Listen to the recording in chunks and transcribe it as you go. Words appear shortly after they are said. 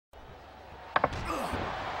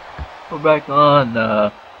We're back on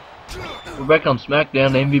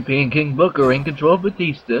Smackdown. MVP and King Booker in control of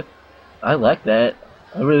Batista. I like that.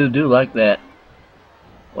 I really do like that.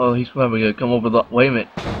 Well, he's probably gonna come over the. Wait a minute.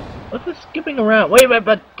 What's this skipping around? Wait a minute,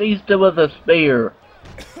 Batista with a spear.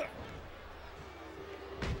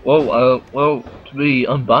 Well, to be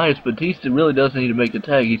unbiased, Batista really does need to make a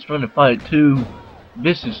tag. He's trying to fight two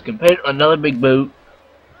vicious competitors. Another big boot.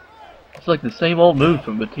 It's like the same old move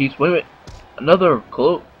from Batista. Wait a minute. Another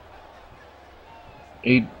cloak.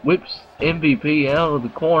 He whips MVP out of the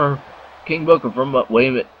corner. King Booker from up. Wait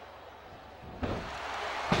a minute.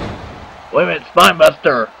 Wait a minute.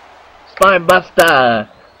 Spinebuster. Spinebuster.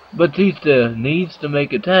 Batista needs to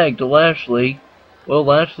make a tag to Lashley. Well,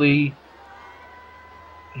 Lashley,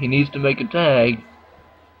 he needs to make a tag.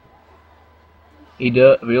 He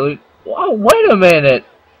does. Really? Whoa, wait a minute.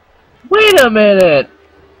 Wait a minute.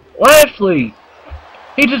 Lashley.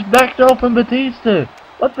 He just backed off from Batista.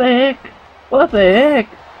 What the heck? What the heck?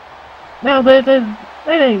 Now that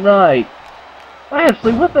ain't right.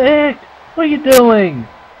 Lashley, what the heck? What are you doing?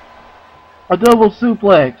 A double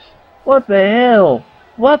suplex. What the hell?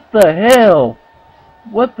 What the hell?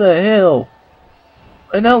 What the hell?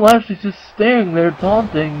 And now Lashley's just staring there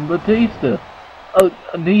taunting Batista.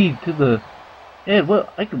 A knee to the head.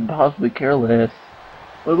 Well, I can possibly care less.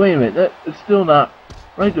 But wait a minute, that is still not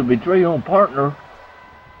right to betray your own partner.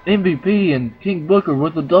 MVP and King Booker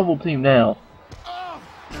with the double team now.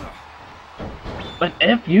 But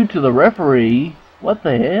F you to the referee. What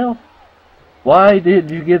the hell? Why did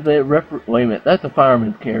you give that referee? Wait a minute, that's a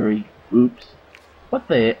fireman's carry. Oops. What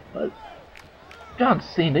the heck? John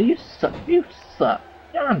Cena, you suck. You suck.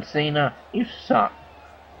 John Cena, you suck.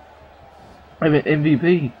 Wait a minute,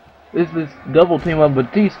 MVP. This is double team on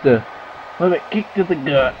Batista. Wait a minute, kick to the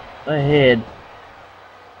gut. The head.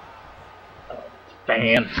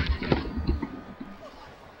 Fan.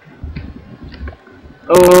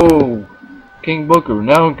 Oh, King Booker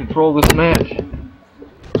now in control of this match.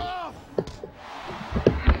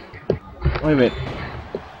 Wait a minute.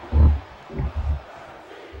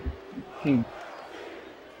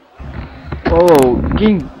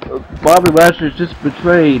 Bobby Lashley's just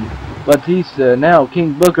betrayed Batista. Now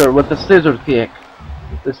King Booker with the scissors kick.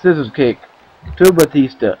 The scissors kick to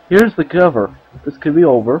Batista. Here's the cover. This could be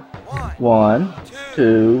over. 1,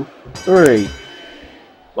 2, 3.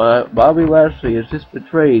 But Bobby Lashley has just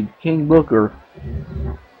betrayed King Booker.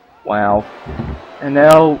 Wow. And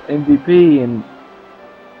now MVP and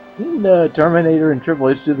Terminator and Triple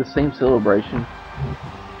H do the same celebration.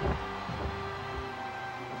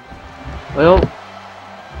 Well,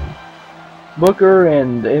 Booker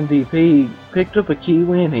and MVP picked up a key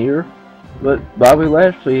win here, but Bobby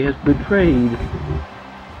Lashley has betrayed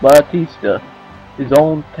Batista, his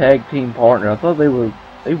own tag team partner. I thought they were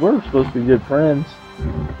supposed to be good friends.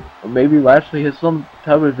 Or maybe Lashley has some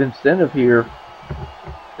type of incentive here.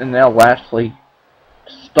 And now Lashley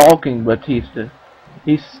stalking Batista.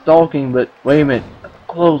 He's stalking, but wait a minute,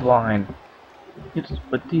 clothesline. It's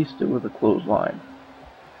Batista with a clothesline.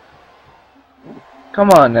 Come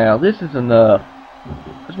on now, this is enough.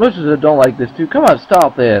 As much as I don't like this too, come on,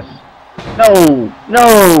 stop this. No,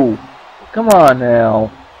 no, come on now.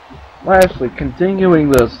 Lashley continuing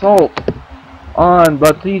the assault on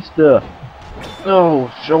Batista. Oh,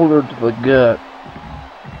 shoulder to the gut.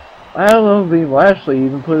 I don't think Lashley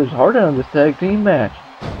even put his heart out in this tag team match.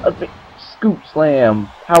 A big scoop slam,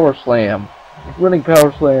 power slam, running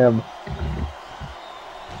power slam.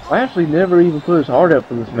 Lashley never even put his heart out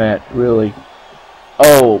for this match, really.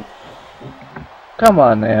 Oh, come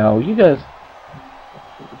on now, you guys.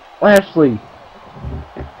 Lashley.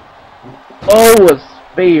 Oh, a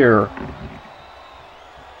spear.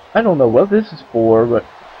 I don't know what this is for, but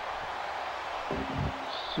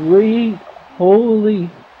sweet holy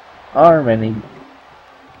harmony.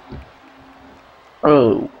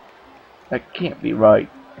 Oh, that can't be right.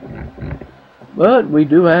 But we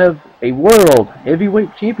do have a World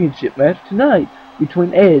Heavyweight Championship match tonight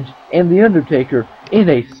between Edge and The Undertaker in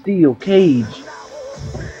a steel cage.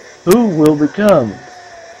 Who will become?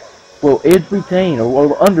 Will Edge retain, or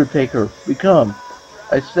will Undertaker become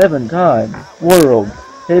a 7-time World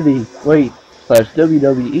Heavyweight /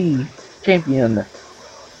 WWE Champion?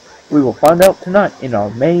 We will find out tonight in our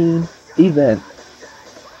main event.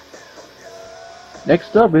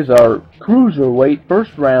 Next up is our Cruiserweight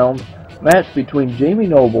first round match between Jamie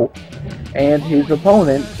Noble and his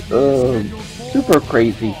opponent, Super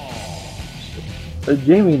Crazy.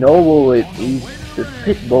 Jamie Noble, he's this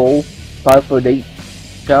pit bull, 5'8"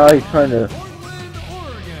 guy trying to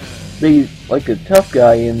be like a tough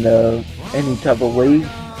guy in any type of league.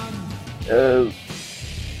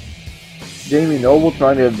 Jamie Noble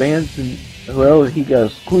trying to advance, and well, he got a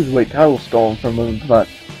Cruiserweight title stolen from him by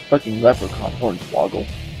fucking leprechaun hornswoggle.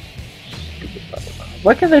 Stupid leprechaun.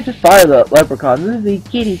 Why can't they just fire the leprechaun? This is the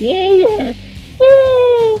kitty. Yeah!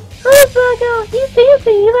 Yay! Hornswoggle! He's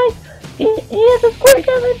dancing! He has a squirt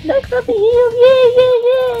gun that's next up the heel!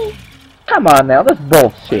 Yay! Come on now, that's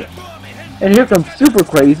bullshit. And here comes Super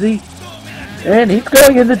Crazy. And he's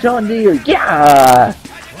going into John Deere. Yeah!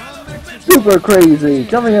 Super Crazy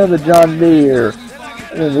coming out of the John Deere.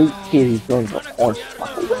 And then these kitties going to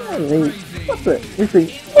hornswoggle. What's it? Is he?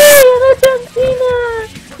 Yeah, that's John Cena!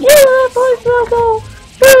 Yeah, that's hornswoggle!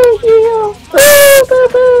 Very heel! Boo, boo,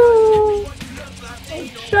 boo!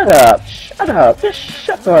 Shut up! Shut up! Just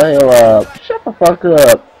shut the hell up! Shut the fuck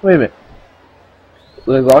up! Wait a minute.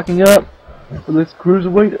 They're locking up for this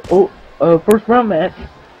Cruiserweight first round match.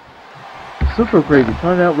 Super Crazy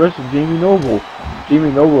trying to out-wrestle Jamie Noble.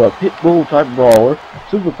 Jamie Noble, a pit bull type brawler.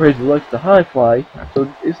 Super Crazy likes to high fly,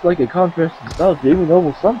 so it's like a contrast in style. Jamie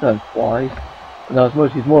Noble sometimes flies, not as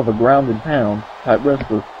much. He's more of a ground and pound type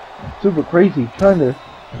wrestler. Super Crazy trying to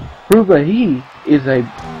prove that he is a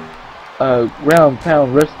ground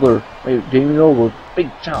pound wrestler. Maybe Jamie Noble with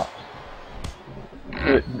big chops.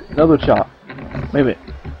 Another chop. Maybe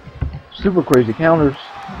Super Crazy counters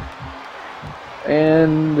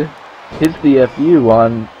and hits the FU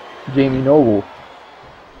on Jamie Noble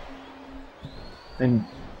and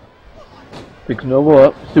picks Noble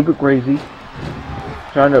up. Super Crazy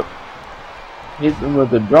trying to hit him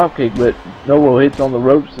with a dropkick, but Noble hits on the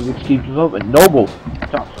ropes, which keeps him up, and Noble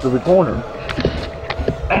chops to the corner.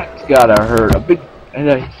 That's gotta hurt. A big and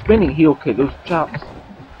a spinning heel kick. Those chops,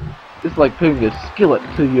 it's like putting a skillet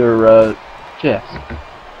to your chest.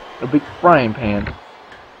 A big frying pan.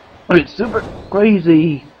 It's Super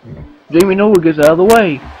Crazy. Jamie Noble gets out of the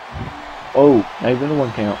way. Oh, not even a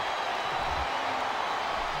 1 count.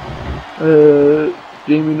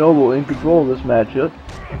 Jamie Noble in control of this matchup.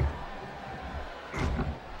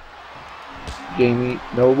 Jamie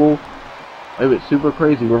Noble. Maybe it's Super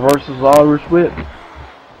Crazy. Reverses the Irish whip.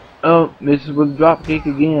 Oh, misses with a drop kick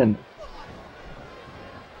again.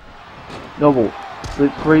 Noble.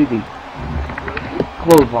 It's Crazy.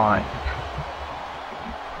 Clothesline.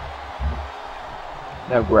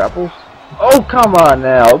 Now grapples. Oh, come on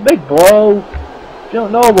now. Big blow. Joe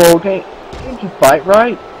Noble, can't you fight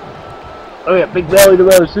right? Oh yeah, big belly to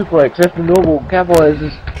belly suplex. After Noble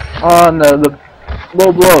capitalizes on the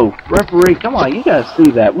low blow. Referee, come on, you gotta see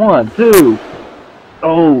that. 1, 2.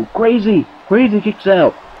 Oh, Crazy. Crazy kicks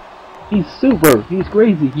out. He's super. He's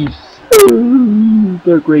crazy. He's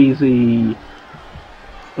super crazy.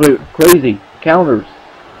 Wait, Crazy counters.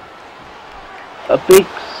 A big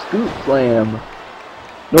scoop slam.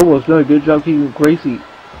 Noble's doing a good job keeping Crazy.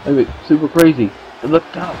 Wait, Super Crazy. And look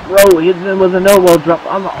top row, hits him with a Noble drop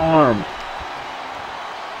on the arm.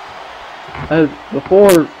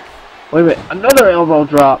 Before, wait a minute, another elbow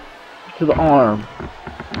drop to the arm.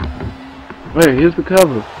 Wait, here's the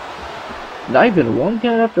cover. Not even a 1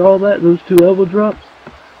 count after all that, those 2 elbow drops.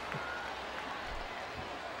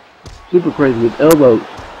 Super Crazy with elbows.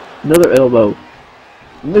 Another elbow.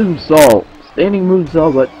 Moonsault. Standing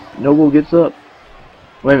moonsault, but Noble gets up.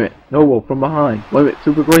 Wait a minute, Noble from behind. Wait a minute,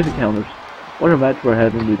 Super Crazy counters. What a match we're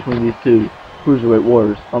having between these 2 Cruiserweight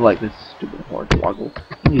warriors. Unlike this stupid hornswoggle.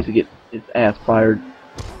 He needs to get his ass fired.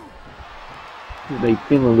 They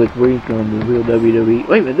feeling like weak on the real WWE.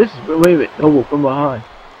 Wait a minute, wait a minute, Noble from behind.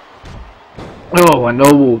 Oh, a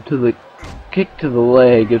Noble to the kick to the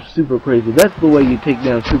leg of Super Crazy. That's the way you take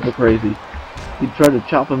down Super Crazy. You try to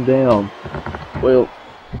chop him down. Well,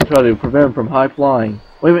 try to prevent him from high flying.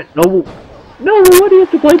 Wait a minute, Noble. Noble, what do you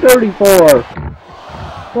have to play dirty for?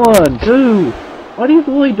 1, 2. Why do you have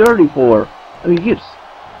to play dirty for? I mean, you just...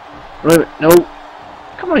 Wait a minute, no.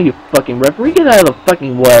 Come on, you fucking referee. Get out of the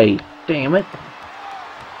fucking way. Damn it.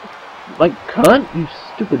 Like, cunt, you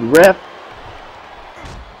stupid ref.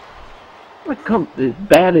 Like, cunt is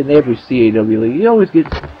bad in every CAW league. He always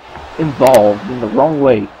gets involved in the wrong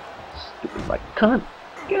way. Stupid, like, cunt.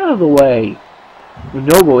 Get out of the way.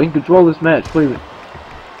 Noble in control of this match. Wait a minute.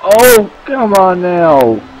 Oh, come on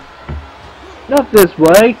now. Not this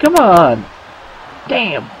way. Come on.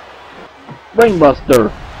 Damn.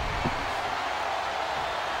 Brainbuster.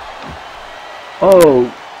 Oh,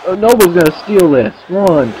 Noble's gonna steal this.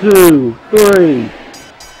 1, 2, 3.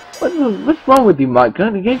 What's wrong with you, Mike?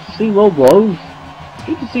 Can't you see low blows?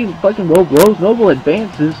 Can't you see the fucking low blows? Noble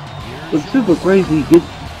advances, but Super Crazy gets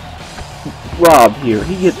robbed here.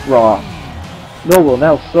 He gets robbed. Noble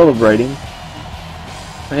now celebrating.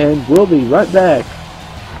 And we'll be right back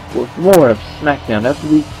with more of Smackdown after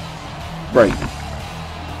we break.